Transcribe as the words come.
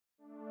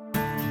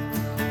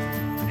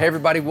Hey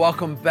everybody,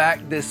 welcome back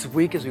this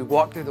week as we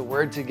walk through the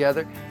Word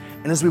together.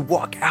 And as we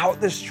walk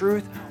out this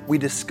truth, we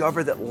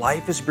discover that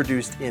life is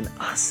produced in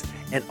us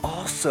and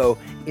also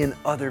in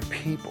other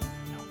people.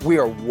 We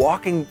are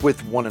walking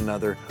with one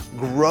another,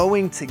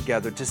 growing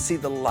together to see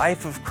the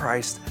life of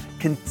Christ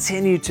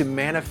continue to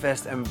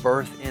manifest and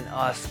birth in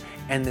us,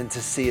 and then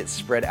to see it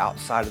spread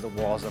outside of the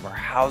walls of our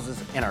houses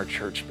and our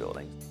church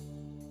buildings.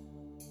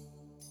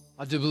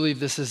 I do believe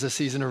this is a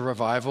season of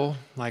revival.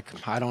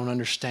 I don't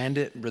understand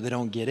it, really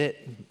don't get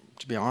it.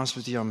 To be honest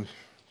with you, I'm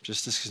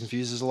just as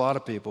confused as a lot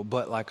of people,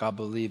 but I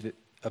believe it.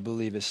 I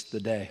believe it's the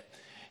day.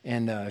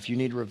 And if you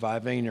need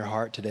reviving in your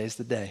heart, today's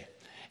the day.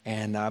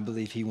 And I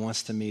believe He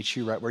wants to meet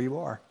you right where you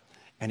are.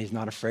 And He's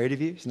not afraid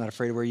of you. He's not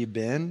afraid of where you've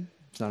been.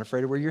 He's not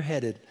afraid of where you're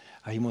headed.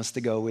 He wants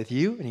to go with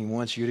you, and He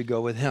wants you to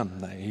go with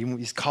Him.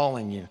 He's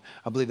calling you.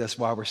 I believe that's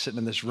why we're sitting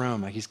in this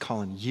room. He's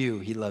calling you.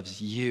 He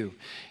loves you.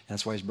 And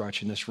that's why He's brought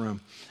you in this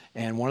room.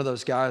 And one of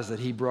those guys that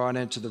He brought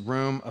into the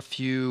room a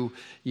few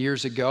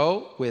years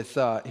ago with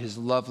his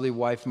lovely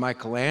wife,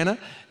 Michael-Anna,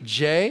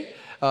 Jay.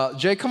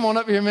 Jay, come on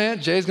up here,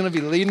 man. Jay's going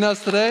to be leading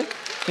us today.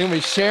 He's going to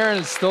be sharing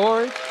his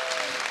story.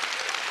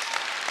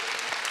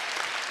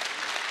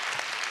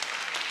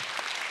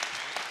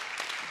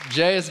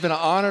 Jay, it's been an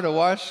honor to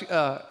watch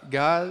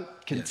God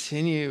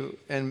continue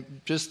and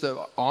just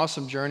the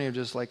awesome journey of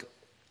just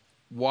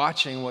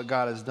watching what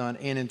God has done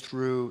in and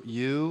through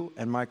you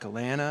and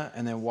Michael-Anna,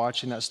 and then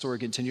watching that story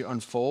continue to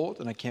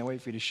unfold. And I can't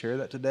wait for you to share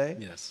that today.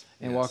 Yes.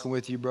 And walking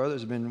with you, brother,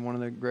 has been one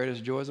of the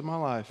greatest joys of my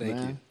life. Thank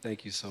man. you.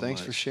 Thank you so much.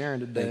 Thanks for sharing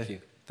today.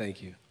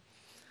 Thank you.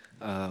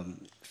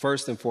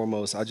 First and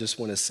foremost, I just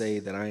want to say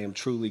that I am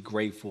truly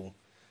grateful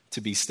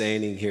to be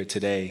standing here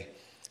today.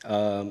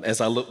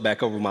 As I look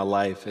back over my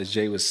life, as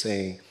Jay was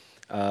saying,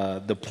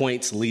 the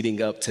points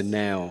leading up to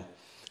now,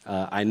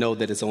 I know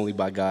that it's only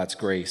by God's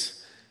grace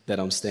that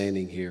I'm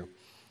standing here.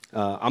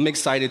 I'm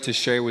excited to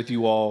share with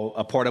you all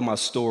a part of my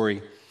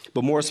story,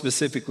 but more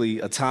specifically,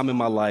 a time in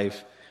my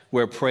life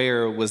where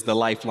prayer was the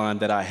lifeline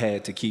that I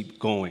had to keep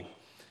going.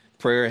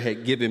 Prayer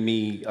had given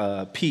me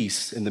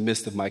peace in the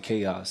midst of my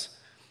chaos.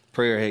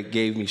 Prayer had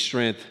gave me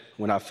strength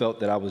when I felt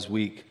that I was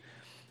weak.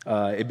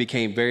 It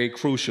became very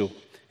crucial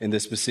in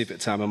this specific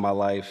time in my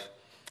life.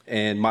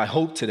 And my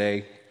hope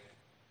today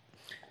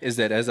is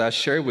that as I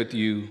share with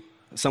you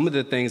some of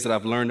the things that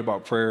I've learned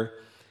about prayer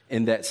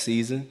in that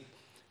season,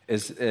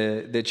 is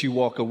that you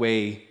walk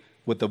away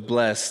with a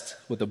blessed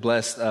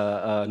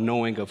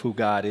knowing of who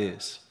God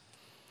is.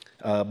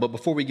 But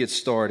before we get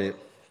started,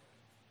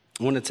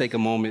 I want to take a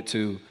moment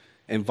to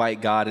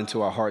invite God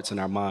into our hearts and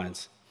our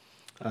minds.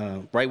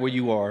 Right where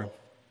you are,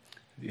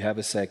 if you have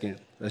a second,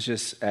 let's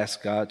just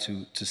ask God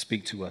to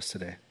speak to us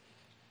today.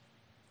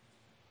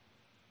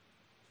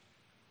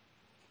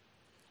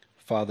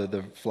 Father,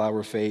 the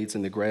flower fades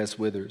and the grass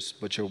withers,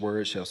 but your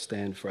word shall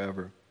stand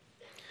forever.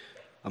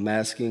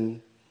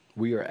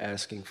 We are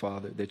asking,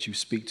 Father, that you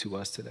speak to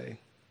us today.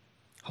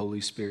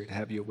 Holy Spirit,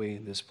 have your way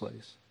in this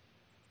place.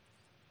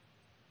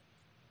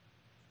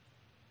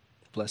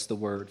 Bless the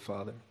word,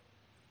 Father.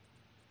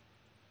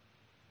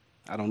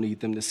 I don't need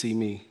them to see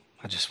me.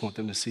 I just want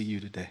them to see you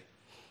today.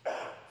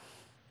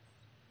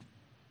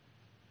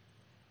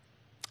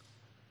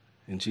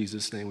 In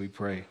Jesus' name we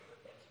pray.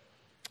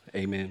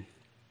 Amen.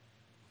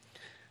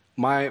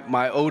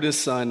 My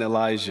oldest son,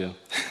 Elijah,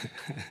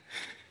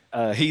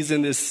 he's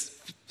in this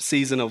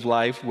season of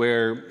life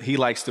where he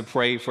likes to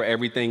pray for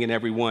everything and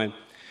everyone,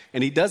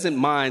 and he doesn't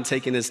mind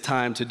taking his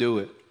time to do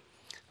it.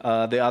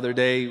 The other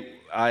day,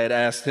 I had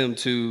asked him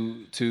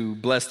to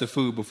bless the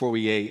food before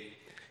we ate,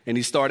 and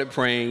he started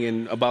praying,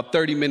 and about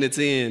 30 minutes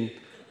in,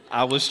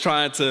 I was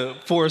trying to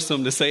force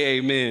him to say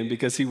amen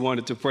because he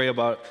wanted to pray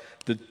about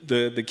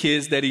the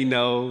kids that he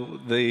know,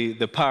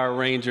 the Power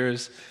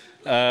Rangers,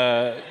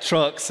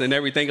 trucks and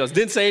everything else.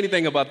 Didn't say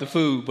anything about the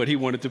food, but he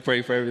wanted to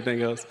pray for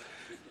everything else.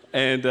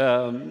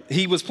 And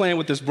he was playing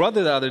with his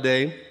brother the other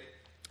day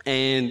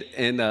and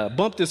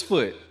bumped his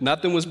foot.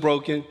 Nothing was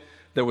broken.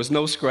 There was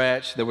no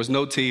scratch. There was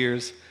no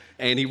tears.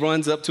 And he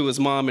runs up to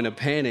his mom in a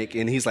panic,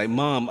 and he's like,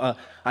 Mom,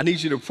 I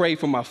need you to pray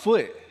for my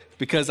foot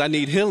because I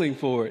need healing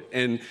for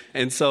it.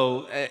 And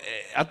so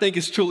I think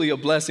it's truly a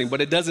blessing,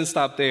 but it doesn't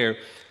stop there.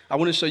 I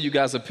want to show you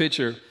guys a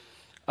picture.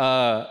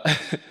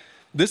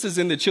 This is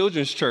in the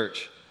children's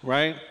church,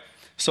 right?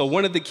 So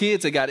one of the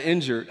kids that got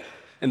injured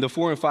in the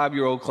 4 and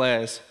 5-year-old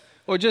class,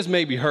 or just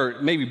maybe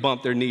hurt, maybe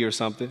bumped their knee or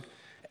something,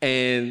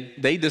 and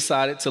they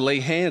decided to lay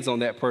hands on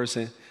that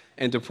person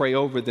and to pray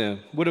over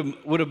them. What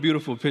a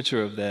beautiful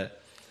picture of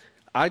that.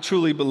 I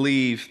truly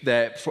believe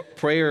that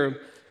prayer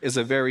is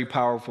a very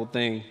powerful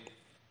thing.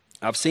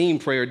 I've seen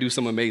prayer do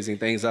some amazing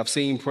things. I've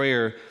seen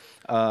prayer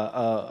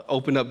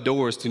open up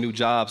doors to new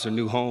jobs or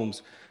new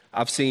homes.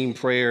 I've seen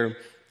prayer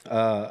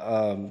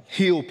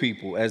heal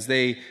people as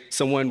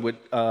someone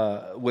with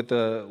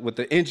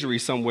the injury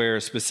somewhere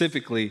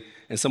specifically,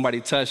 and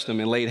somebody touched them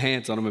and laid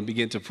hands on them and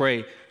began to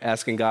pray,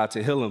 asking God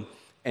to heal them,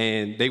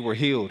 and they were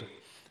healed.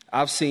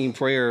 I've seen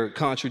prayer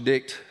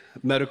contradict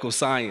medical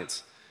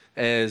science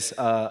as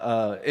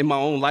in my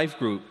own life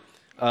group.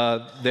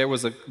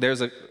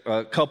 there's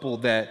a couple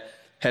that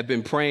had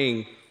been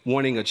praying,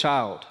 wanting a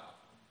child.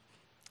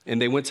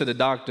 And they went to the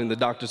doctor, and the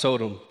doctor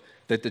told them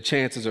that the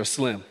chances are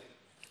slim.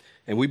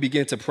 And we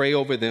began to pray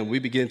over them. We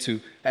began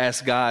to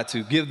ask God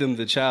to give them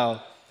the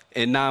child.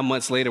 And 9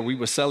 months later, we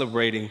were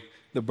celebrating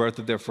the birth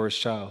of their first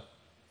child.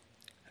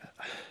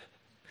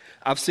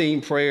 I've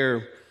seen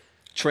prayer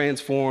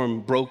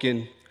transform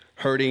broken,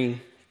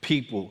 hurting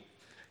people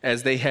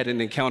as they had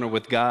an encounter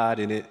with God,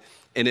 and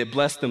it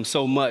blessed them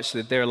so much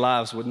that their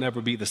lives would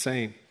never be the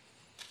same.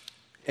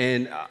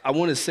 And I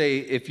want to say,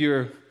 if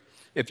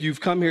you've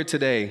come here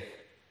today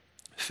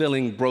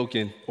feeling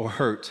broken or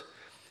hurt,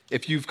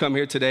 if you've come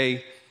here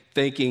today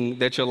thinking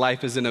that your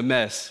life is in a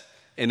mess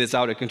and it's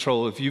out of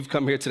control, if you've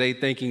come here today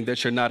thinking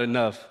that you're not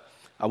enough,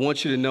 I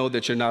want you to know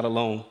that you're not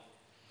alone.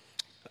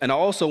 And I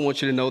also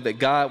want you to know that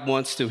God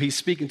He's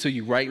speaking to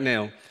you right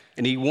now,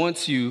 and He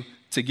wants you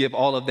to give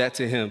all of that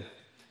to Him.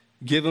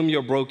 Give Him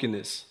your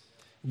brokenness.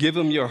 Give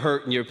Him your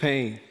hurt and your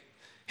pain.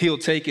 He'll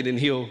take it and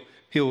He'll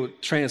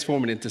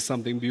transform it into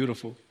something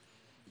beautiful.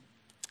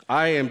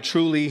 I'm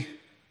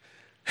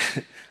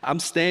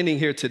standing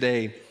here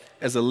today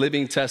as a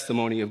living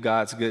testimony of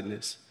God's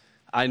goodness.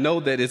 I know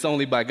that it's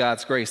only by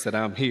God's grace that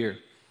I'm here.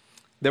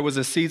 There was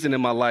a season in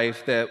my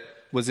life that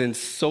was in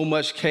so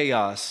much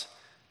chaos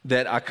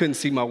that I couldn't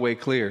see my way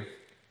clear.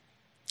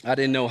 I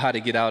didn't know how to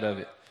get out of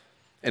it.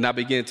 And I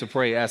began to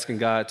pray, asking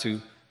God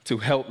to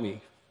help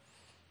me.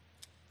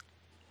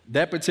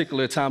 That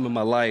particular time in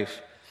my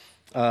life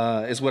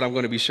is what I'm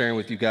going to be sharing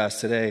with you guys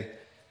today.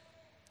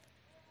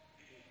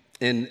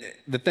 And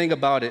the thing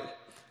about it,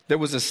 there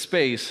was a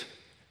space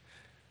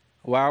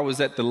where I was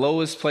at the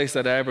lowest place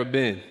that I've ever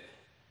been.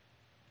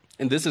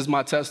 And this is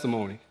my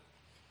testimony.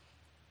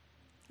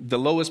 The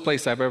lowest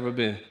place I've ever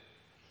been.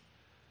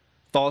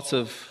 Thoughts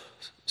of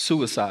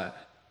suicide.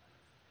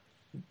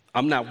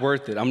 I'm not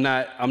worth it.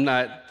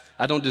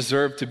 I don't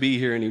deserve to be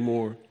here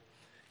anymore.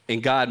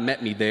 And God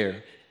met me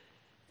there.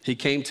 He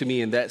came to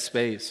me in that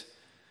space.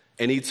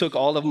 And He took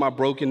all of my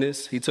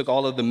brokenness. He took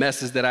all of the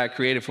messes that I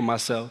created for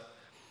myself,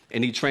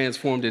 and He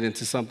transformed it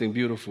into something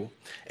beautiful.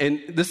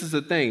 And this is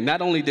the thing.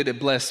 Not only did it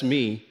bless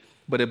me,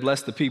 but it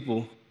blessed the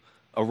people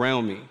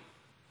around me.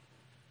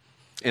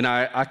 And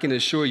I can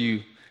assure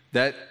you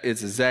that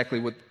is exactly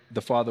what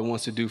the Father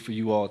wants to do for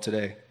you all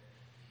today.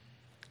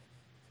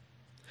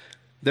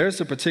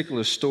 There's a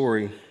particular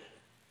story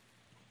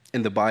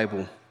in the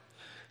Bible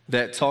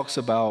that talks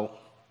about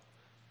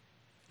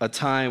a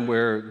time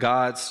where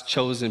God's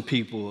chosen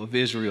people of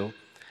Israel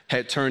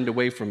had turned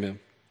away from Him.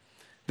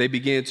 They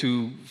began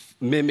to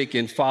mimic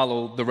and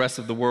follow the rest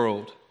of the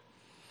world.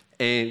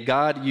 And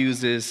God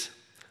uses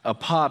a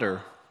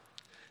potter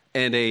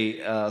and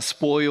a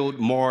spoiled,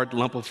 marred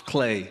lump of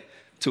clay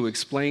to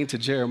explain to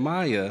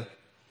Jeremiah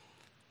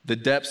the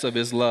depths of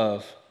His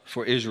love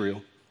for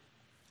Israel.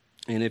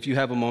 And if you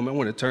have a moment, I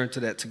want to turn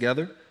to that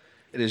together.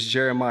 It is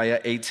Jeremiah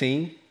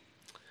 18,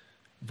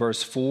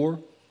 verse 4.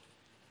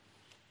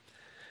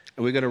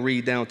 And we're going to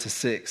read down to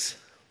 6.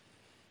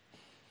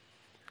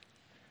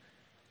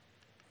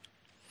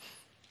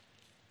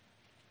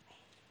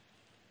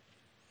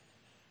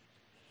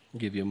 I'll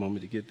give you a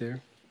moment to get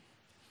there.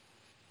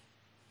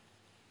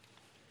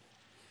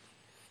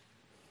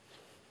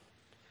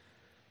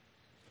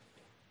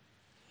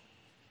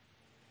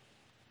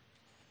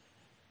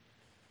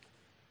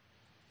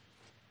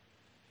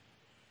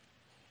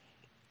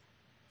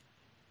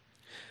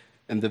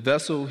 And the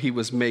vessel he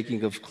was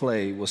making of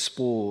clay was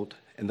spoiled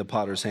in the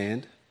potter's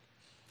hand,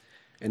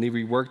 and he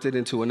reworked it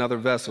into another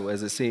vessel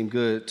as it seemed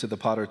good to the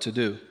potter to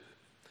do.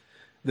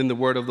 Then the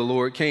word of the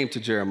Lord came to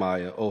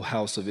Jeremiah, O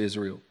house of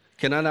Israel,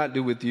 can I not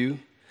do with you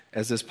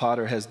as this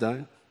potter has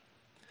done?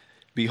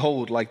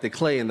 Behold, like the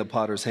clay in the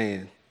potter's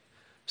hand,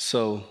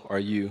 so are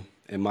you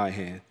in my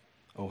hand,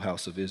 O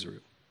house of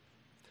Israel.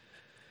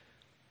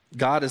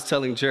 God is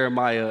telling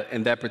Jeremiah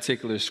in that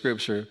particular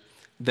scripture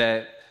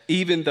that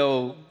even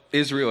though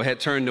Israel had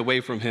turned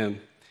away from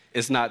Him,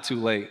 it's not too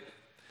late.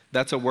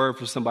 That's a word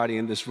for somebody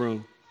in this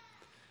room.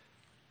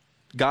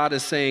 God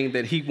is saying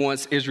that He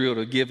wants Israel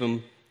to give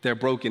Him their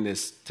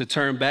brokenness, to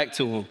turn back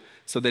to Him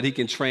so that He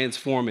can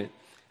transform it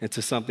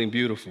into something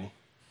beautiful.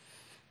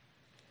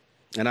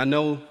 And I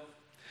know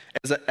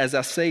as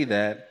I say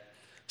that,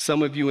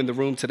 some of you in the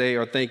room today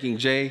are thinking,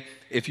 Jay,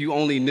 if you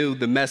only knew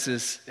the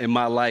messes in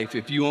my life,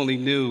 if you only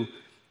knew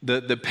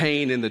the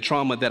pain and the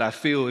trauma that I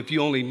feel, if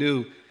you only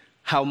knew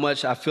how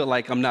much I feel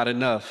like I'm not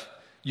enough,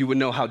 you would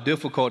know how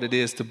difficult it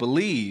is to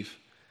believe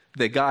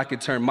that God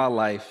could turn my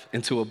life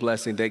into a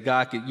blessing, that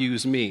God could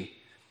use me.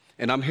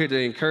 And I'm here to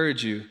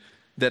encourage you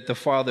that the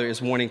Father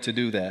is wanting to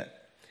do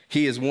that.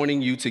 He is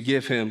wanting you to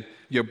give Him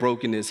your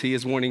brokenness. He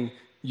is wanting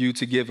you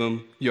to give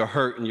Him your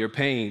hurt and your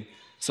pain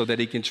so that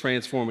He can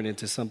transform it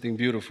into something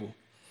beautiful.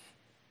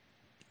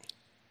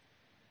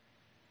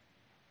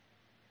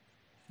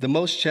 The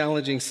most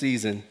challenging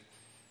season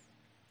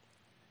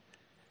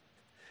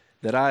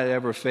that I had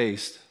ever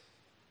faced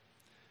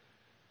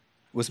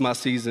was my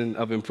season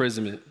of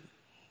imprisonment.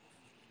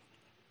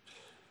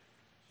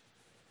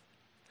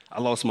 I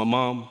lost my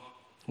mom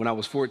when I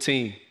was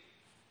 14.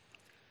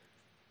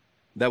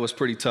 That was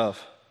pretty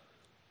tough.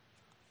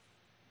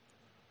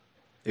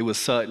 It was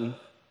sudden.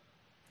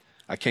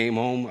 I came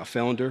home, I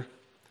found her.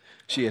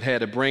 She had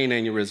had a brain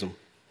aneurysm.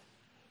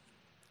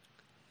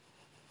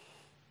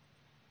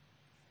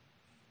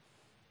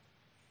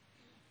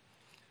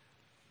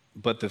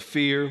 But the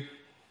fear,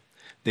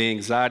 the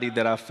anxiety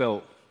that I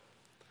felt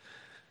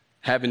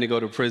having to go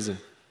to prison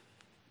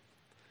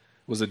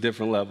was a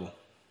different level.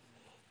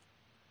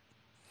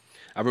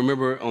 I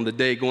remember on the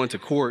day going to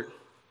court,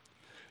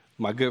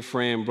 my good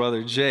friend,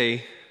 Brother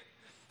Jay,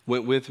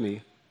 went with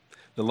me.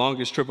 The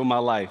longest trip of my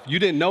life. You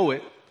didn't know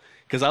it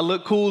because I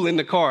looked cool in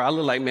the car. I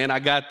looked like, man, I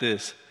got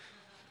this.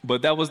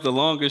 But that was the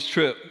longest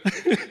trip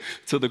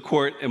to the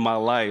court in my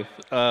life.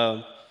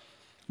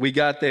 We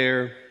got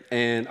there,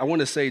 and I want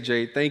to say,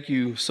 Jay, thank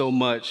you so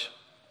much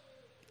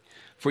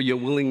for your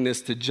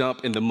willingness to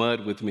jump in the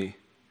mud with me.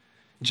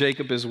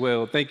 Jacob as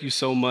well, thank you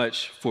so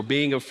much for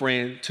being a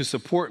friend to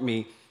support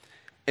me,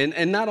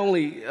 and not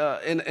only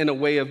in a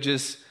way of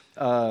just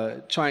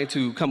trying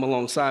to come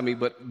alongside me,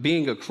 but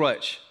being a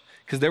crutch.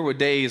 Because there were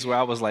days where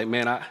I was like,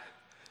 man, I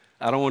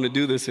don't want to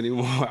do this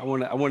anymore. I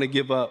want to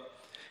give up.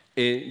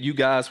 And you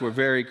guys were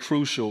very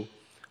crucial,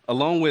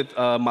 along with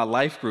my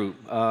life group,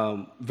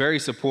 very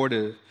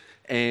supportive,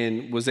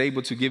 and was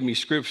able to give me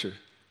scripture,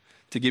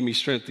 to give me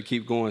strength to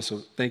keep going. So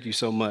thank you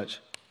so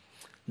much.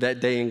 That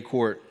day in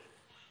court,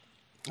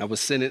 I was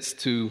sentenced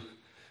to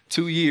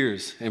 2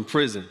 years in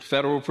prison,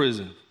 federal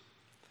prison.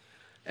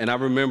 And I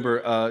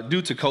remember,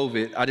 due to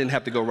COVID, I didn't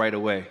have to go right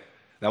away.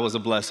 That was a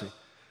blessing.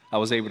 I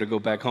was able to go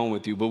back home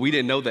with you, but we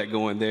didn't know that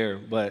going there.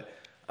 But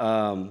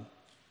I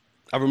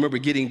remember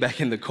getting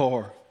back in the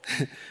car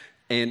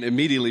and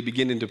immediately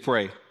beginning to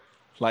pray,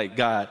 like,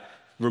 God,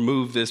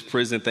 remove this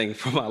prison thing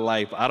from my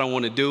life. I don't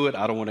want to do it.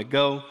 I don't want to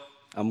go.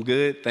 I'm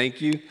good.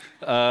 Thank you.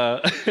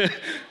 I'm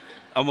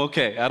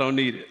okay. I don't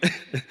need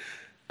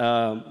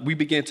it. We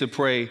began to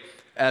pray,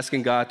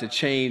 asking God to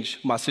change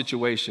my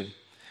situation.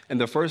 And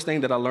the first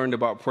thing that I learned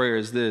about prayer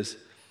is this: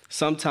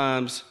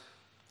 sometimes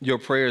your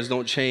prayers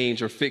don't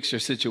change or fix your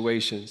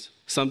situations.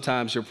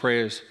 Sometimes your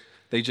prayers,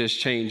 they just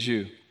change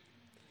you.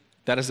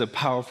 That is a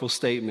powerful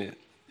statement.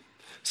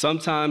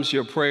 Sometimes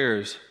your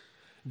prayers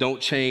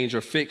don't change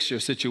or fix your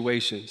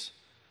situations.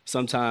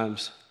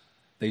 Sometimes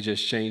they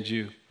just change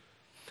you.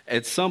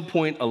 At some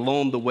point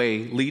along the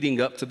way, leading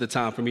up to the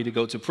time for me to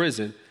go to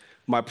prison,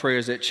 my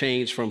prayers had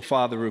changed from,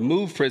 Father,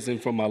 remove prison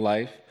from my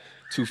life,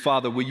 to,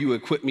 Father, will you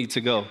equip me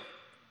to go?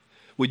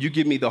 Will you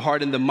give me the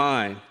heart and the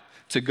mind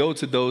to go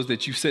to those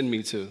that you send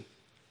me to?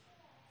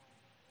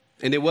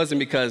 And it wasn't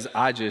because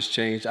I just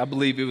changed. I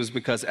believe it was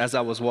because as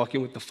I was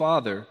walking with the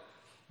Father,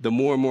 the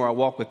more and more I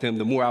walked with him,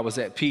 the more I was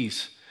at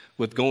peace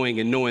with going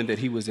and knowing that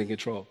he was in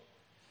control.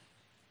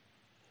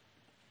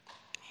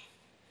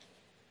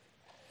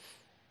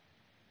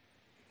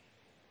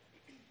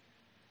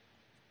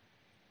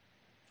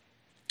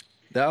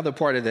 The other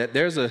part of that,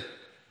 there's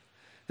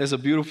a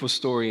beautiful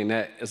story in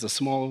that. It's a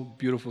small,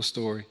 beautiful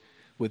story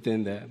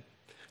within that.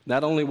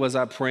 Not only was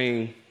I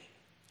praying,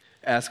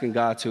 asking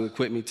God to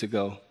equip me to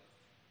go,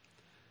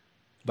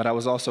 but I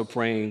was also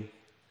praying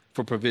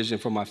for provision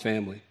for my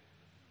family.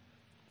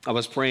 I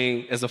was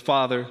praying as a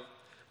father,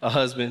 a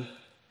husband.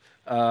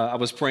 I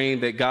was praying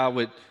that God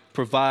would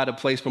provide a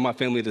place for my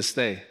family to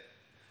stay.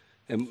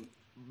 And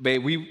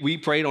babe, we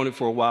prayed on it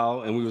for a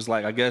while, and we was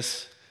like, I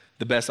guess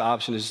the best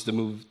option is to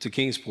move to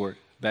Kingsport,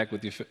 back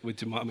with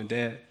your mom and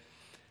dad.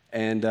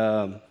 And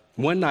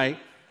one night,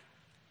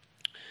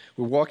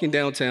 we're walking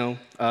downtown.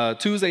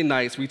 Tuesday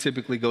nights, we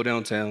typically go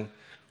downtown.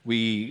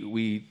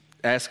 We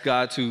ask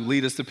God to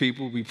lead us to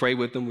people. We pray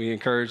with them. We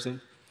encourage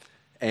them.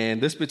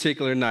 And this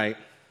particular night,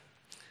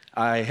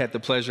 I had the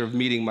pleasure of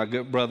meeting my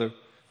good brother,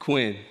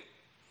 Quinn.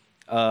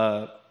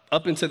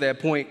 Up until that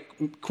point,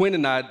 Quinn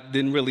and I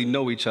didn't really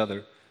know each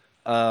other.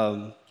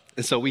 And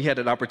so we had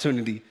an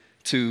opportunity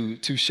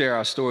to share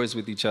our stories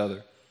with each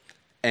other.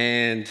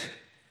 And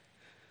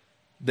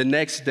the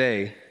next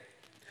day,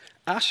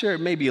 I shared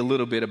maybe a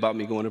little bit about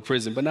me going to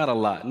prison, but not a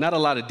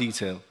lot of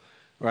detail,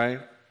 right?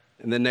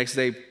 And the next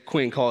day,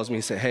 Quinn calls me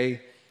and said,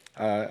 hey,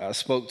 I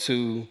spoke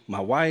to my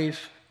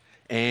wife,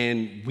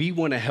 and we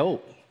want to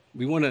help.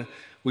 We want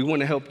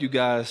to help you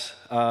guys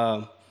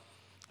find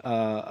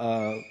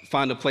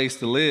a place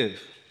to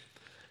live.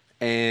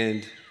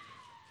 And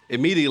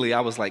immediately I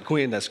was like,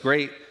 Quinn, that's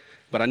great,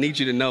 but I need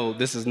you to know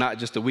this is not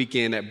just a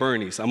weekend at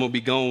Bernie's. I'm going to be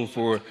gone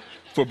for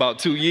about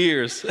 2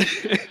 years.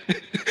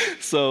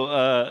 So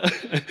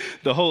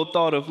the whole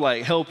thought of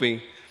like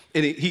helping,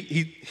 and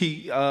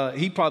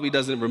he probably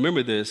doesn't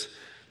remember this,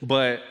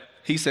 but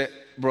he said,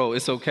 bro,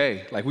 it's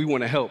okay. Like, we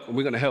want to help, and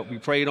we're going to help. We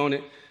prayed on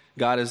it.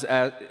 God is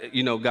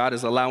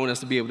allowing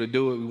us to be able to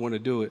do it. We want to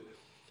do it.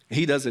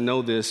 He doesn't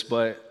know this,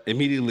 but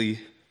immediately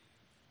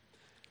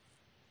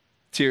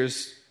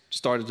tears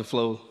started to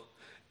flow,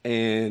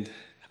 and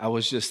I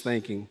was just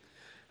thanking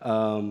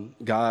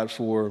God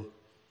for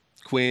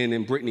Quinn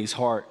and Brittany's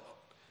heart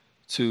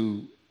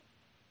to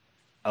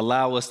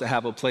allow us to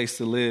have a place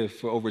to live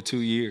for over 2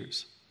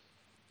 years.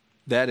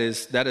 That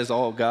is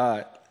all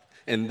God.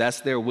 And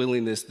that's their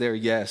willingness, their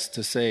yes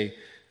to say,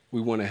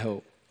 we want to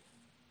help.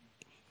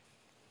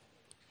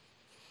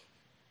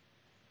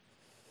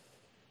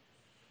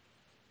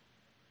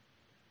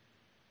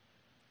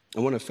 I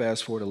want to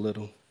fast forward a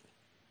little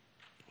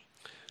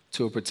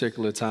to a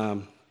particular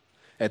time.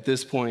 At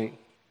this point,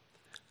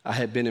 I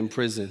had been in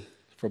prison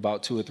for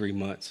about 2 or 3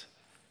 months.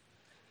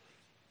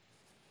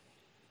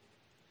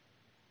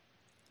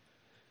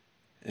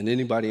 And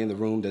anybody in the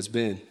room that's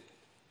been,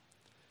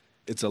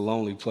 it's a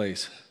lonely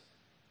place.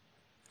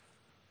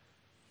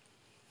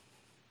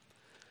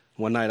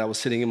 One night I was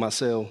sitting in my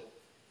cell,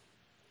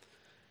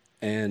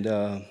 and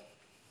a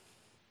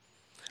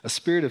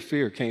spirit of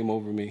fear came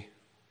over me.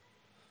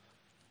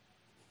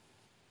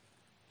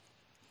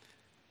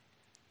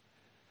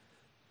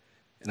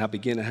 And I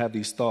began to have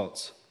these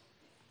thoughts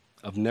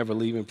of never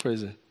leaving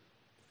prison.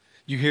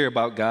 You hear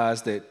about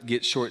guys that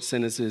get short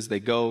sentences, they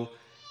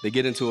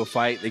get into a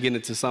fight, they get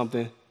into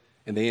something,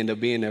 and they end up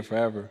being there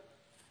forever.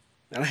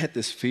 And I had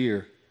this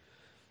fear,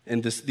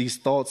 and these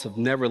thoughts of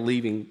never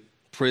leaving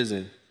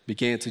prison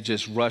began to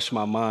just rush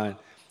my mind,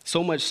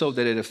 so much so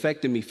that it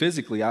affected me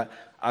physically.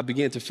 I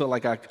began to feel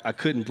like I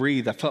couldn't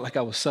breathe. I felt like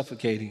I was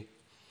suffocating.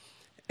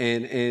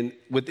 And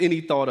with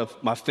any thought of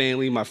my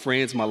family, my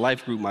friends, my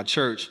life group, my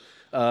church,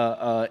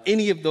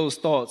 any of those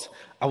thoughts,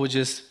 I would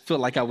just feel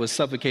like I was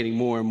suffocating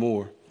more and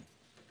more.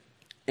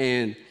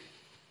 And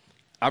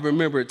I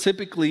remember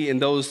typically in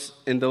those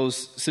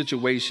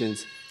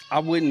situations, I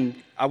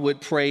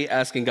would pray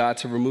asking God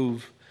to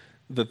remove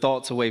the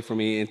thoughts away from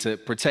me and to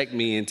protect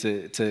me and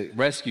to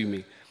rescue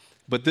me.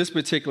 But this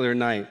particular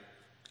night,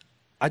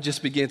 I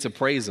just began to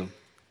praise him.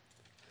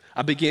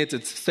 I began to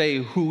say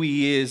who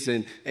he is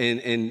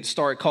and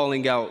start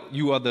calling out,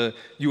 you are the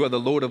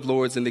Lord of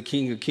Lords and the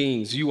King of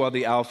Kings. You are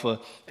the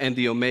Alpha and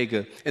the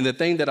Omega. And the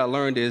thing that I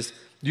learned is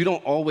you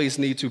don't always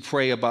need to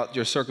pray about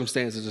your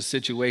circumstances or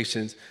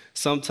situations.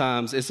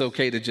 Sometimes it's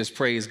okay to just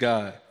praise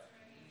God.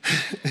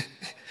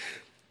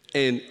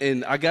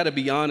 And I got to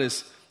be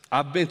honest,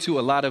 I've been to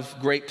a lot of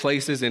great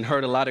places and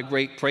heard a lot of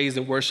great praise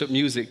and worship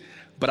music,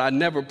 but I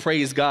never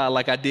praised God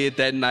like I did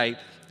that night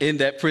in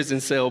that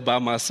prison cell by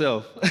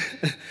myself.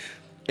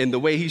 And the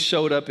way he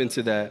showed up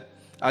into that,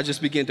 I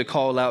just began to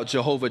call out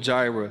Jehovah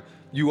Jireh,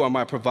 you are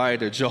my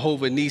provider.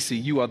 Jehovah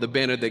Nissi, you are the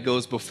banner that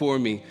goes before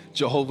me.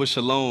 Jehovah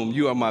Shalom,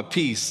 you are my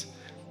peace.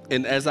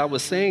 And as I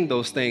was saying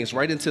those things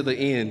right into the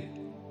end,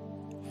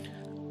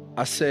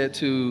 I said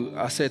to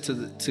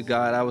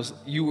God,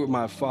 you were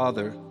my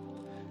father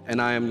and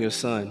I am your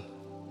son.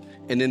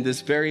 And in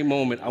this very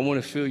moment, I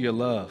want to feel your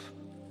love.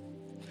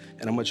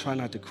 And I'm going to try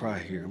not to cry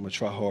here. I'm going to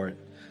try hard.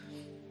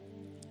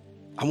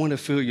 I want to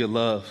feel your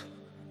love.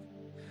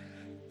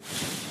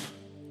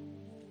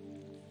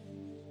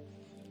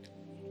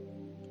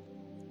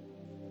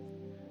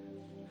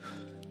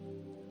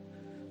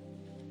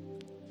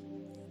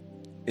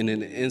 And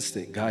in an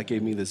instant, God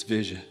gave me this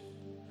vision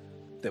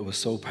that was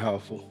so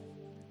powerful.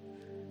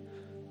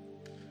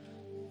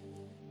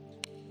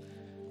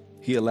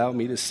 He allowed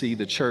me to see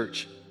the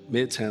church,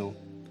 Midtown,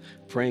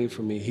 praying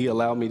for me. He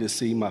allowed me to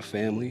see my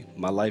family,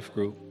 my life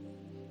group,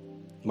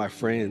 my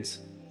friends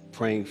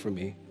praying for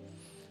me.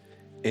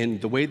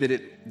 And the way that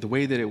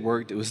it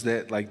worked, it was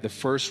that like the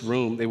first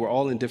room, they were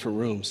all in different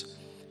rooms.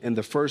 In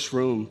the first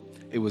room,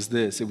 it was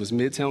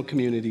Midtown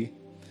community,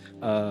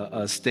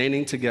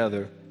 standing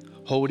together,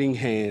 holding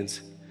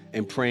hands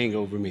and praying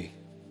over me.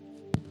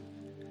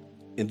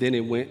 And then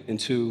it went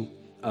into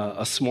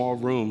a small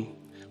room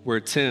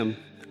where Tim,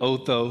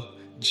 Otho,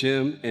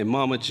 Jim, and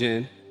Mama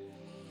Jen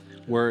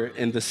were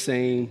in the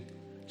same,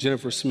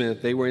 Jennifer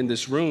Smith, they were in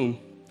this room,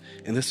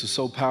 and this was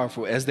so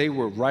powerful. As they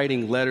were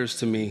writing letters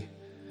to me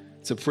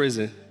to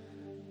prison,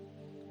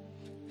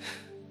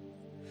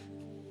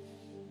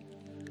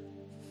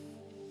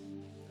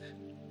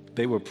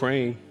 they were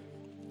praying.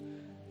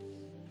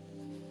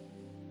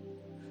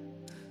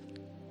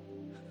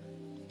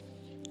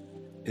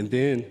 And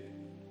then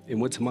it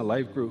went to my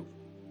life group.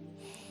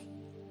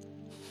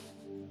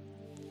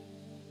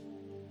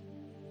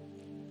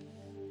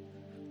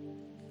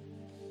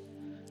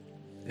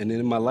 And then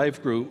in my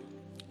life group,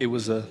 it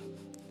was in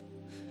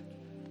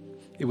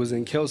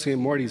Kelsey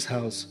and Marty's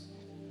house.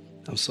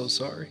 I'm so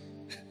sorry.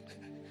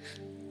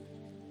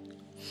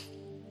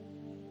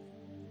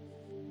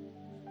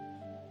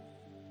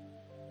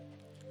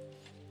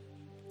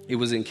 It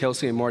was in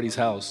Kelsey and Marty's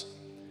house.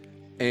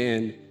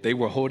 And they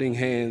were holding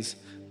hands,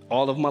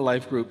 all of my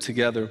life group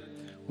together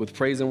with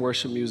praise and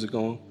worship music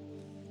on.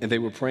 And they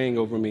were praying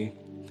over me.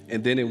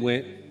 And then it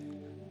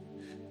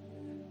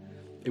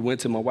went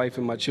to my wife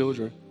and my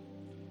children.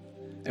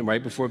 And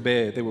right before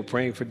bed, they were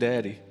praying for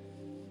Daddy.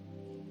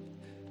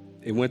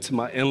 It went to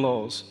my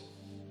in-laws.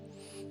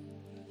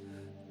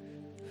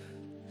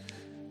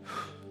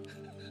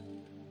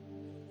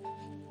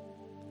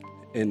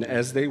 And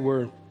as they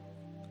were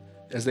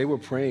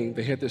praying,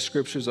 they had their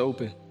scriptures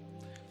open,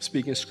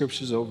 speaking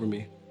scriptures over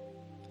me.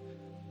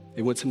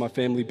 They went to my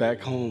family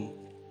back home,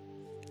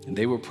 and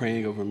they were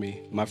praying over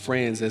me. My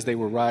friends, as they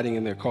were riding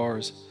in their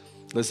cars,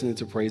 listening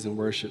to praise and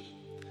worship,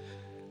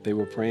 they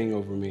were praying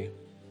over me.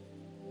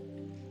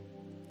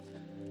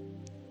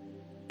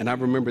 And I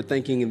remember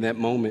thinking in that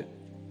moment,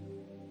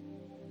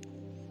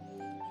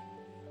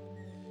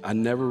 I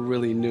never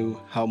really knew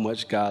how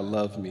much God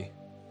loved me.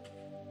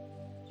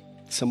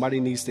 Somebody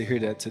needs to hear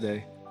that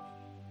today.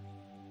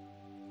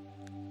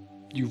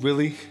 You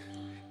really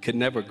could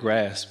never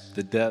grasp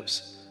the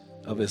depths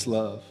of his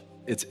love.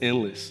 It's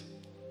endless.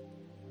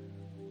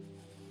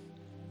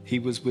 He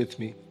was with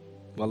me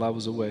while I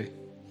was away.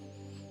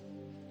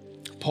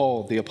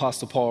 Paul, the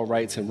Apostle Paul,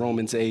 writes in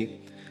Romans 8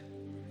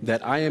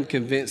 that I am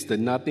convinced that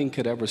nothing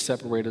could ever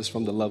separate us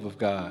from the love of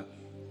God.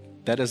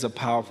 That is a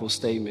powerful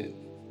statement.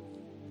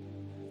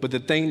 But the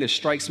thing that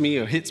strikes me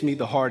or hits me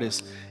the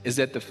hardest is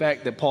that the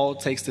fact that Paul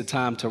takes the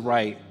time to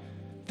write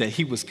that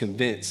he was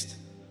convinced.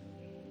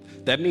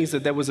 That means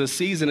that there was a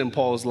season in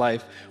Paul's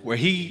life where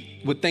he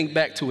would think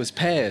back to his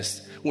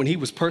past when he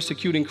was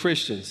persecuting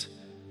Christians.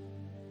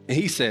 And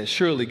he said,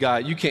 surely,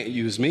 God, you can't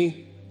use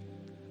me.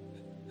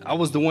 I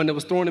was the one that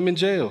was throwing him in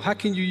jail. How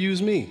can you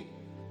use me?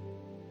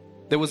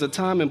 There was a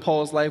time in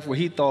Paul's life where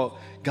he thought,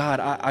 God,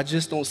 I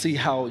just don't see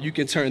how you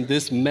can turn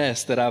this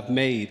mess that I've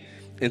made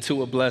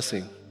into a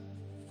blessing.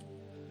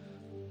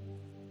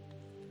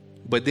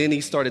 But then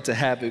he started to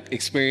have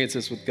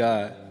experiences with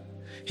God.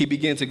 He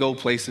began to go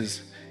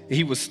places.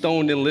 He was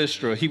stoned in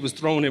Lystra. He was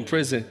thrown in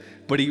prison.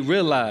 But he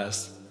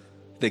realized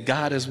that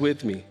God is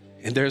with me.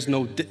 And there's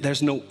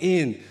no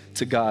end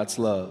to God's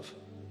love.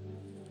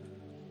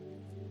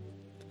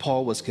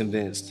 Paul was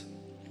convinced.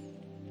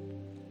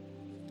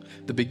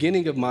 The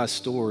beginning of my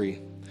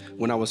story,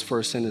 when I was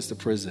first sentenced to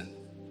prison,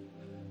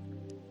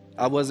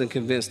 I wasn't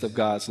convinced of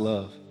God's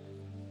love.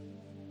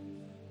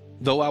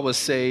 Though I was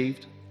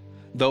saved,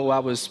 though I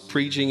was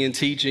preaching and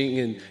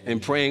teaching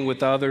and praying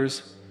with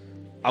others,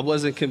 I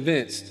wasn't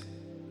convinced.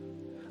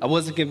 I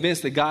wasn't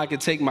convinced that God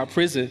could take my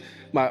prison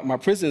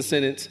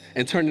sentence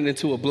and turn it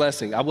into a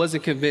blessing. I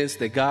wasn't convinced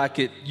that God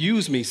could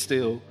use me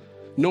still,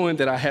 knowing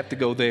that I have to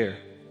go there.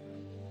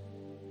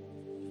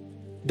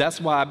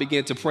 That's why I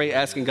began to pray,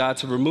 asking God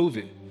to remove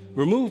it.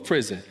 Remove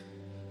prison.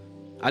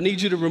 I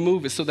need you to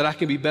remove it so that I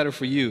can be better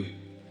for you.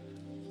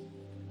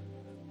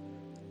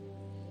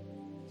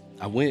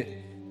 I went.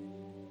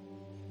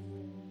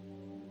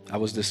 I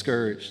was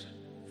discouraged.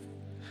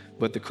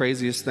 But the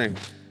craziest thing,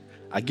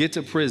 I get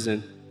to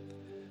prison,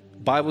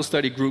 Bible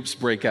study groups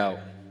break out.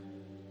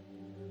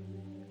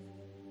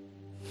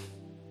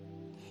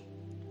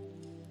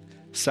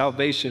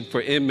 Salvation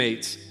for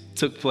inmates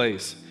took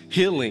place.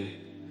 Healing,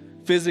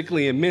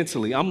 physically and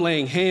mentally. I'm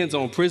laying hands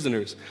on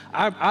prisoners.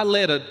 I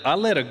led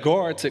a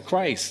guard to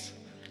Christ.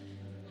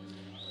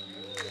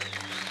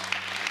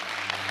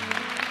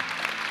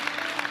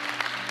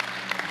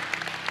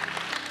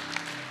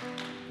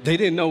 They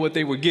didn't know what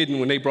they were getting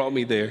when they brought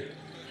me there.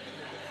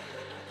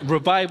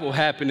 Revival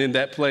happened in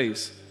that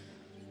place.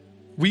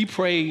 We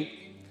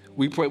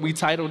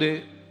titled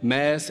it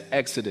Mass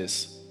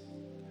Exodus.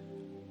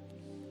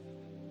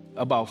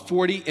 About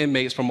 40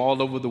 inmates from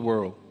all over the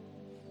world.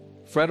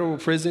 Federal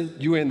prison,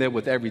 you in there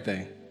with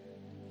everything.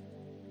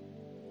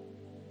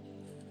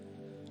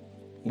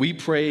 We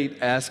prayed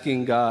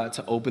asking God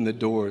to open the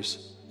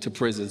doors to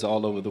prisons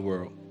all over the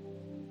world.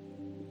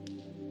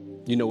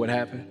 You know what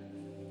happened?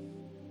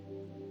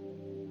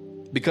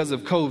 Because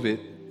of COVID,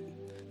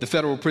 the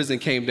federal prison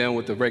came down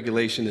with a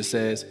regulation that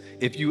says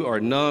if you are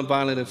a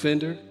nonviolent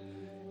offender,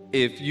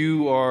 if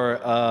you are,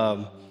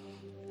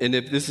 and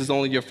if this is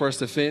only your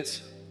first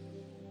offense,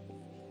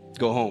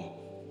 go home.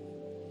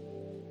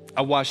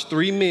 I watched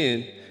 3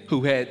 men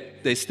who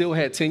they still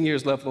had 10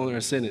 years left on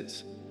their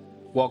sentence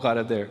walk out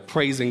of there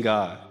praising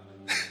God,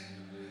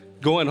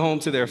 going home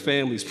to their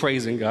families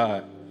praising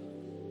God.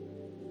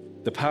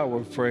 The power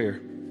of prayer.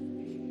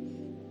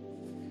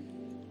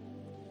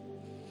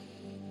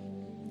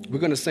 We're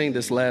going to sing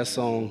this last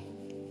song.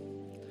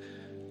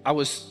 I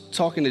was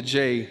talking to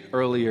Jay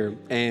earlier,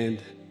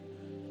 and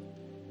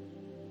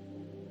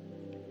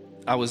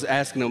I was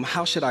asking him,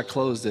 how should I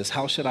close this?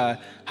 How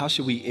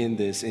should we end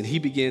this? And he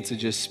began to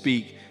just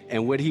speak,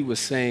 and what he was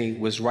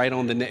saying was right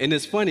on the and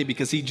it's funny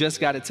because he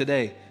just got it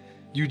today.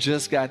 You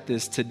just got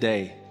this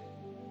today.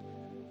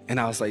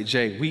 And I was like,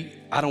 Jay,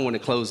 I don't want to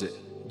close it.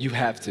 You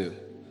have to.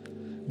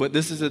 But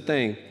this is the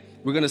thing.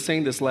 We're going to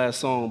sing this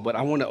last song, but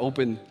I want to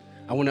open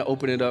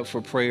it up for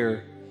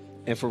prayer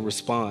and for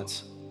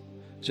response.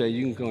 Jay,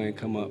 you can go ahead and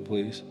come up,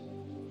 please.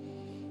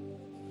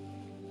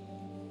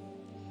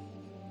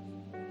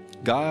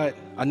 God,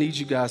 I need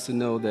you guys to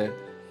know that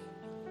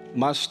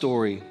my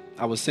story,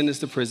 I was sentenced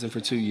to prison for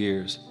 2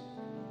 years.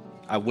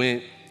 I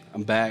went,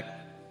 I'm back.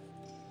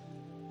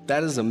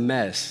 That is a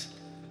mess.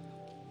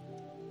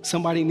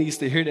 Somebody needs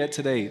to hear that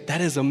today.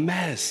 That is a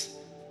mess.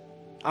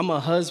 I'm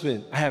a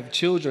husband. I have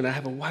children. I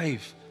have a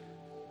wife.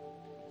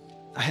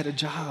 I had a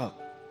job.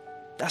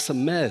 That's a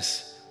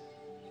mess.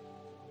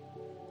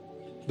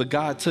 But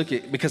God took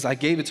it because I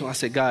gave it to him. I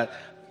said, God,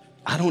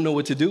 I don't know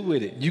what to do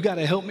with it. You got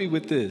to help me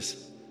with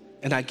this.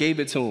 And I gave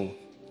it to him.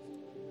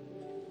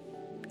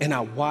 And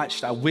I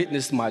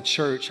witnessed my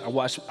church. I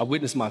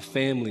witnessed my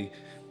family.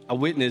 I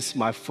witnessed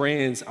my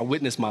friends. I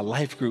witnessed my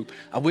life group.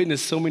 I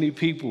witnessed so many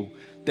people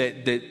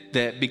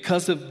that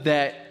because of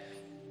that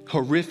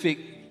horrific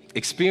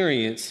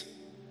experience,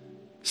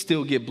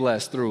 still get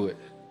blessed through it.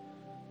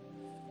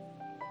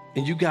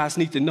 And you guys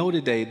need to know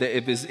today that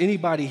if there's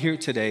anybody here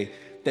today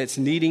that's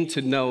needing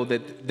to know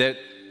that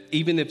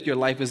even if your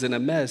life is in a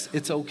mess,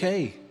 it's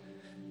okay.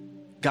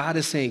 God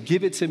is saying,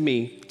 give it to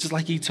me, just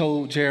like he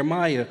told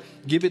Jeremiah,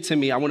 give it to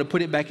me. I want to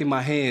put it back in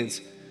my hands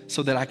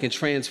so that I can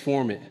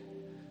transform it.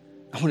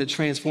 I want to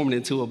transform it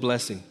into a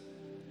blessing.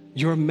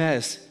 Your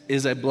mess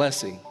is a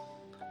blessing.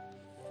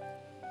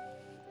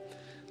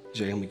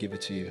 Jay, I'm going to give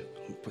it to you.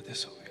 I'm going to put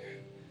this over here.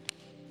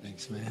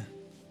 Thanks, man.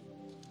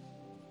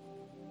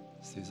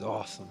 This dude's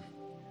awesome.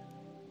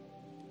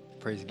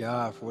 Praise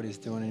God for what he's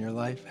doing in your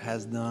life,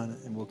 has done,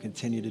 and will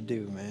continue to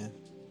do, man.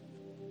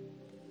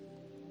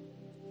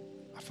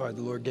 I felt like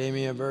the Lord gave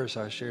me a verse.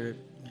 I shared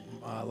it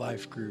in my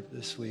life group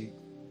this week.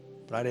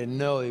 But I didn't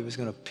know he was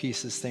going to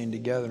piece this thing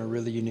together in a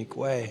really unique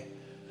way.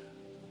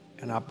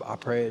 And I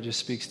pray it just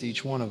speaks to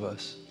each one of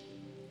us.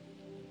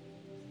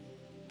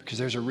 Because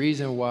there's a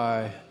reason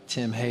why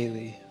Tim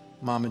Haley,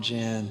 Mama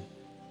Jen,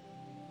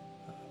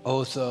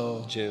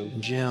 Otho,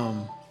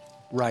 Jim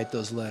write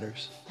those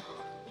letters.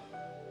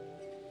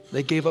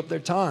 They gave up their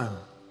time.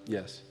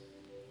 Yes.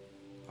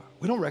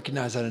 We don't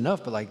recognize that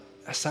enough, but like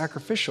that's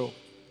sacrificial.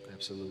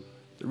 Absolutely.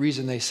 The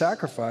reason they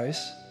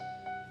sacrifice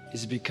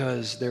is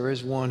because there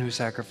is one who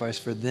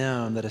sacrificed for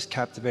them that has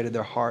captivated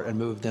their heart and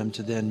moved them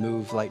to then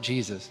move like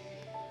Jesus.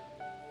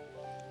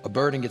 A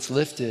burden gets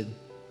lifted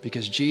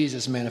because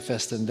Jesus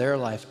manifests in their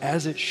life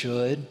as it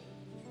should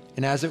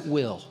and as it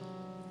will.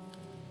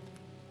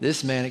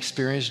 This man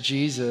experienced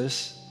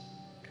Jesus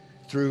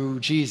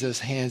through Jesus'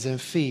 hands and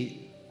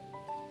feet.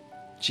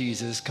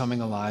 Jesus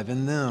coming alive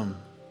in them.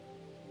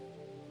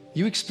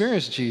 You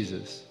experienced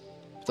Jesus.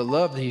 The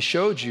love that he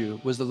showed you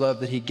was the love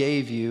that he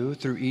gave you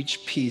through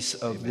each piece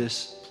of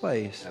this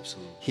place.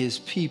 Absolutely. His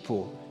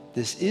people.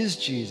 This is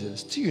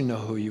Jesus. Do you know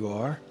who you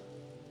are?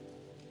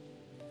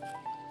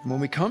 And when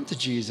we come to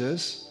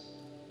Jesus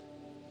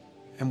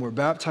and we're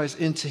baptized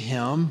into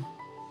him,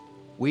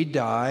 we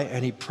die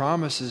and he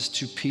promises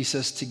to piece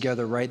us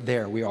together right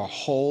there. We are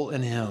whole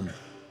in him.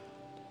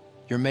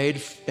 You're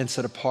made and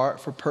set apart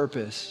for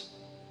purpose.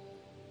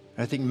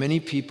 And I think many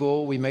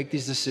people, we make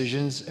these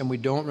decisions and we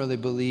don't really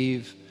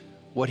believe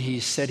what he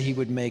said he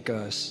would make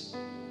us.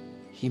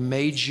 He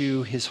made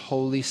you his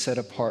holy, set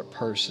apart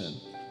person.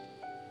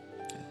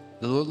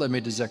 The Lord led me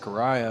to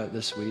Zechariah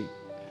this week.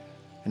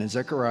 And in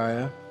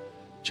Zechariah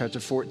chapter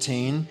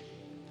 14,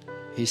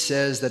 he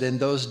says that in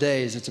those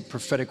days, it's a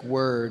prophetic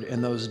word,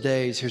 in those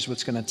days, here's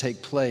what's going to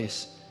take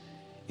place.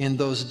 In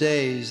those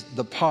days,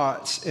 the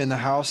pots in the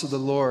house of the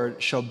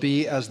Lord shall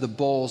be as the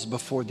bowls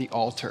before the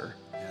altar.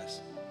 Yes.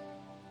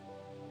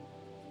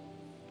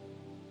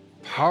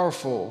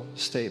 Powerful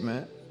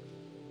statement.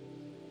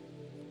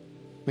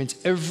 Means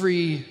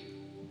every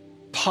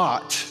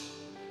pot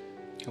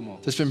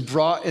that's been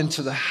brought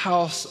into the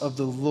house of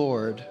the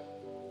Lord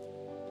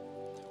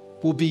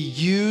will be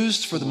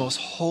used for the most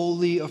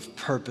holy of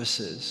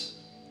purposes.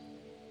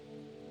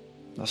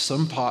 Now,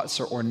 some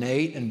pots are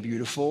ornate and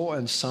beautiful,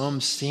 and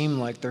some seem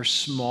like they're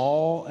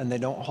small and they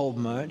don't hold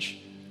much.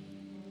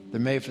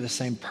 They're made for the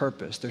same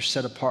purpose. They're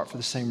set apart for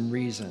the same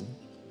reason.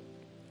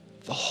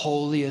 The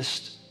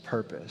holiest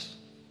purpose.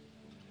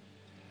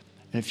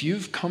 And if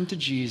you've come to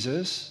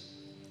Jesus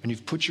and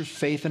you've put your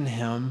faith in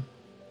him,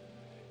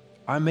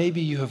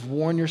 maybe you have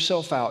worn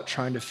yourself out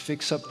trying to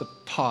fix up the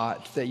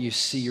pot that you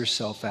see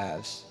yourself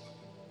as.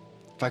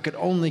 If I could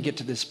only get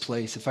to this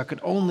place, if I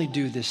could only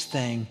do this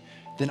thing,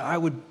 then I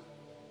would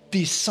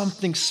be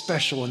something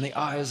special in the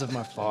eyes of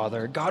my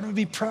Father. God would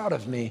be proud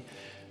of me.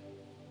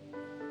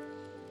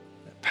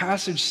 That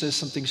passage says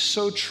something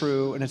so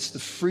true, and it's the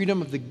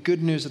freedom of the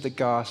good news of the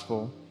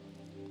gospel.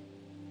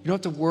 You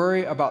don't have to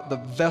worry about the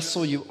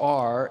vessel you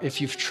are. If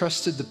you've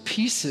trusted the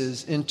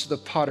pieces into the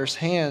potter's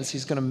hands,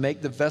 he's going to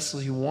make the vessel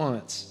he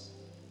wants.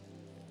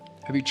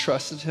 Have you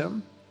trusted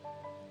him?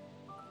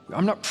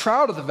 I'm not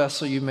proud of the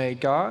vessel you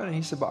made, God. And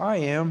he said, but I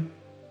am.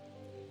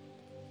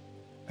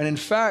 And in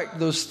fact,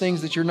 those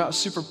things that you're not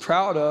super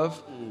proud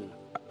of,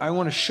 I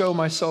want to show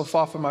myself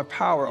off and my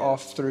power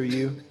off through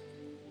you.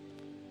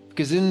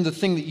 Because in the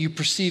thing that you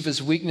perceive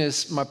as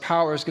weakness, my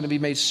power is going to be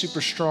made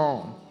super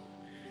strong.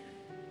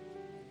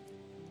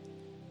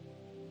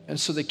 And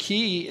so the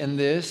key in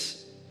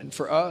this, and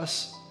for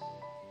us,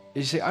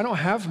 is you say, I don't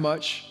have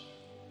much,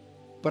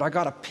 but I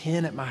got a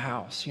pen at my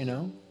house, you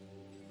know?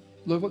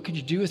 Lord, what could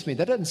you do with me?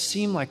 That doesn't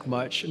seem like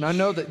much. And I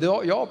know that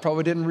y'all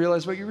probably didn't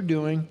realize what you were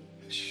doing.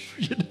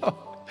 You know,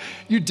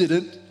 you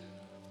didn't.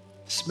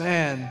 This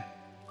man,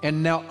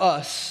 and now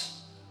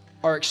us,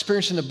 are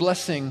experiencing the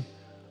blessing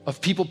of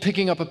people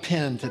picking up a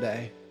pen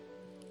today.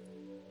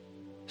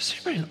 Is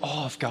anybody in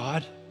awe of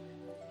God?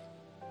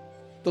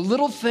 The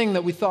little thing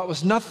that we thought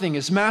was nothing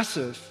is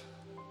massive.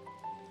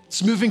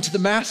 It's moving to the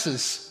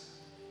masses.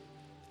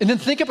 And then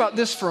think about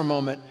this for a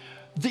moment.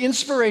 The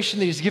inspiration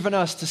that he's given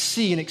us to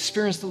see and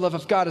experience the love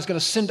of God is going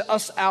to send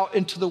us out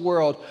into the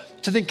world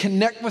to then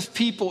connect with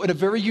people in a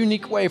very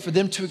unique way for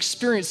them to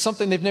experience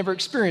something they've never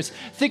experienced.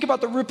 Think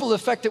about the ripple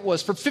effect it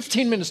was for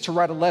 15 minutes to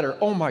write a letter.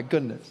 Oh my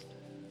goodness.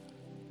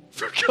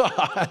 For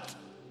God.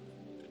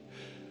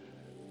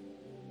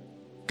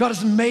 God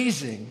is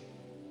amazing.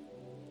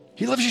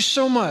 He loves you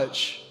so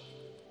much.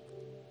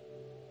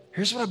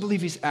 Here's what I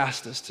believe he's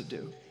asked us to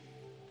do.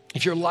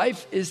 If your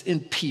life is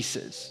in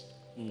pieces,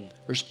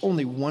 there's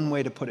only one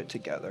way to put it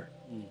together,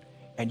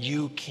 and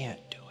you can't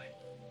do it.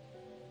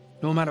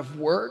 No amount of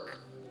work,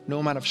 no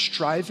amount of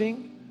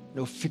striving,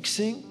 no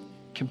fixing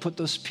can put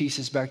those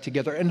pieces back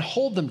together and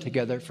hold them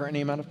together for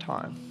any amount of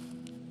time.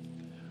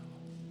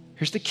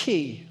 Here's the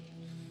key.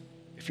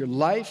 If your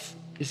life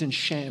is in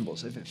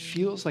shambles, if it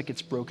feels like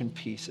it's broken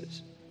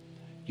pieces,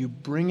 you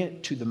bring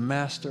it to the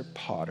master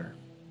potter.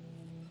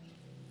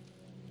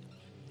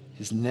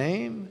 His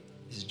name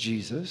is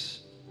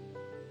Jesus.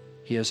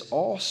 He has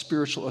all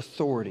spiritual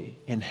authority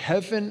in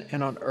heaven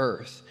and on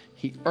earth.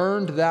 He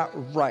earned that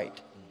right.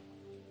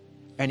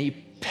 And he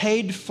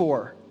paid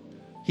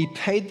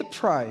the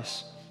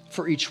price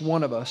for each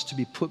one of us to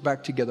be put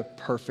back together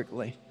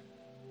perfectly.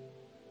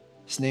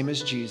 His name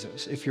is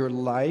Jesus. If your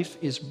life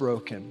is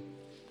broken,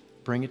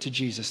 bring it to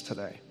Jesus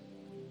today.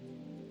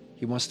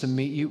 He wants to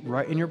meet you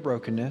right in your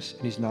brokenness,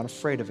 and he's not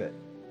afraid of it.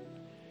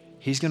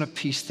 He's going to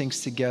piece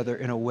things together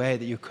in a way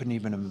that you couldn't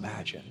even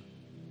imagine.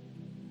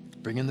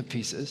 Bring in the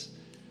pieces,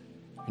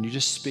 and you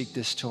just speak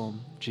this to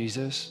him.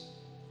 Jesus,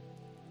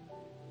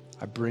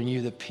 I bring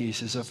you the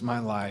pieces of my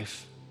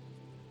life,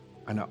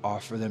 and I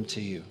offer them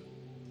to you.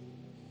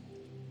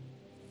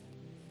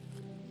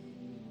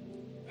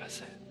 That's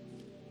it.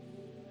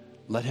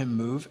 Let him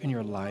move in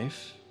your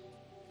life,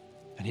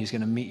 and he's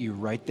going to meet you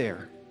right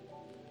there.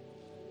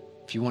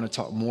 If you want to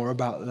talk more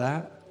about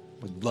that,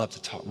 we'd love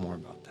to talk more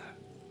about that.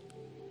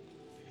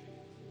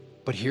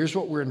 But here's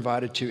what we're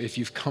invited to if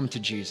you've come to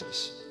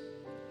Jesus.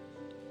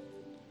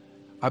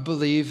 I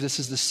believe this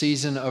is the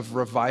season of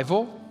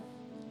revival.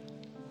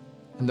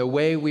 And the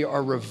way we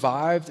are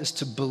revived is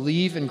to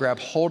believe and grab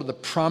hold of the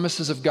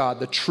promises of God,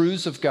 the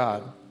truths of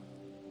God.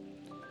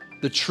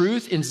 The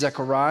truth in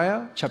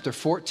Zechariah chapter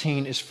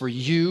 14 is for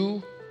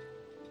you,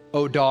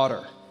 O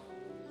daughter.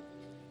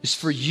 It's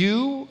for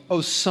you,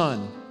 O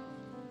son.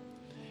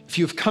 If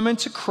you have come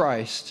into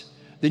Christ,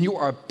 then you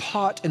are a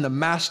pot in the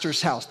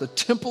master's house, the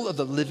temple of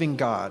the living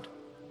God.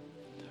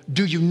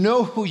 Do you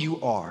know who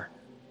you are?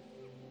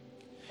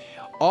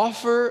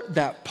 Offer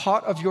that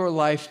pot of your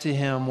life to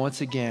him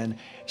once again.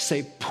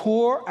 Say,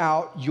 pour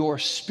out your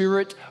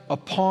spirit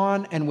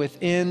upon and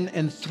within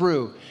and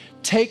through.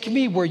 Take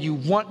me where you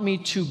want me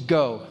to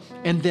go,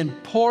 and then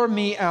pour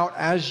me out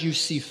as you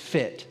see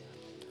fit.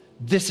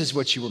 This is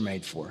what you were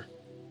made for.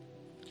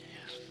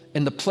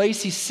 And the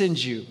place he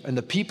sends you and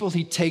the people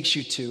he takes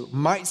you to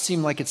might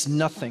seem like it's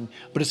nothing,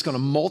 but it's going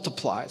to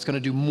multiply. It's going to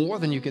do more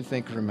than you can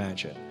think or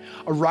imagine.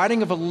 A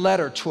writing of a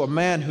letter to a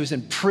man who's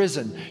in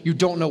prison, you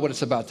don't know what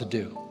it's about to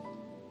do.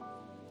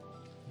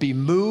 Be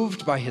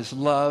moved by his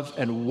love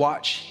and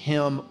watch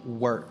him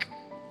work.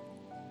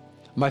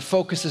 My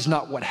focus is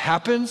not what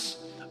happens.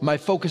 My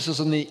focus is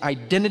on the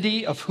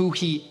identity of who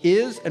he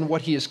is and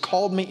what he has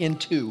called me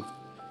into,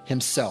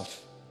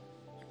 himself.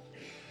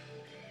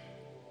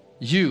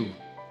 You,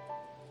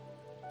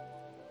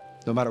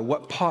 no matter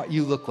what pot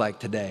you look like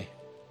today,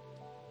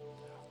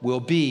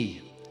 will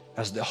be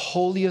as the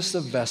holiest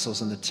of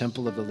vessels in the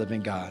temple of the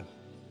living God.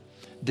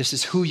 This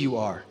is who you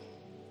are.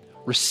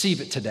 Receive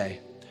it today.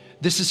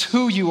 This is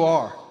who you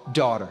are,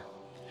 daughter.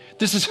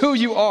 This is who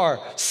you are,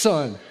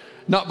 son.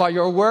 Not by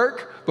your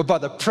work, but by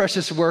the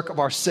precious work of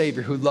our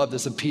Savior who loved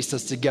us and pieced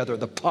us together,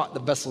 the pot, the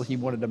vessel he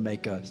wanted to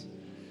make us.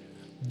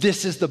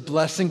 This is the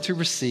blessing to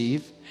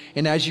receive.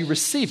 And as you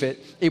receive it,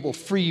 it will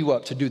free you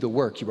up to do the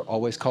work you were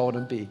always called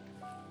to be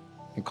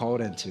and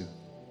called into.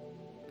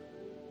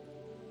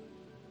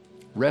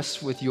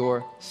 Rest with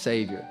your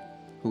Savior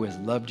who has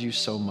loved you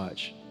so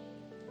much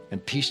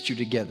and pieced you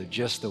together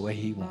just the way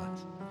he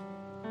wants.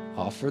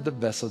 Offer the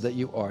vessel that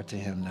you are to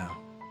him now.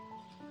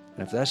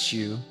 And if that's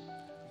you,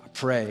 I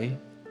pray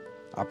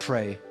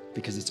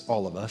because it's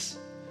all of us.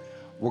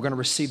 We're going to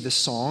receive this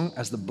song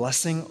as the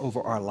blessing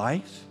over our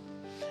life.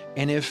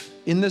 And if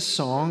in this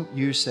song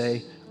you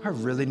say, I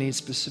really need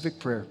specific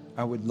prayer,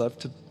 we would love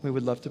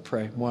to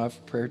pray. We'll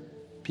have prayer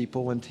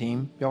people and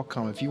team. Y'all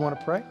come. If you want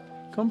to pray,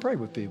 come pray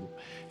with people.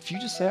 If you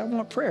just say, I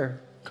want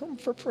prayer, come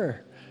for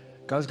prayer.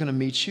 God's going to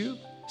meet you.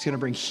 He's going to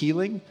bring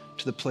healing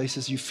to the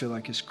places you feel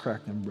like is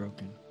cracked and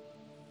broken.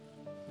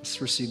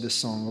 Let's receive this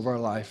song of our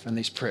life and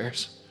these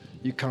prayers.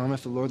 You come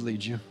if the Lord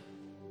leads you.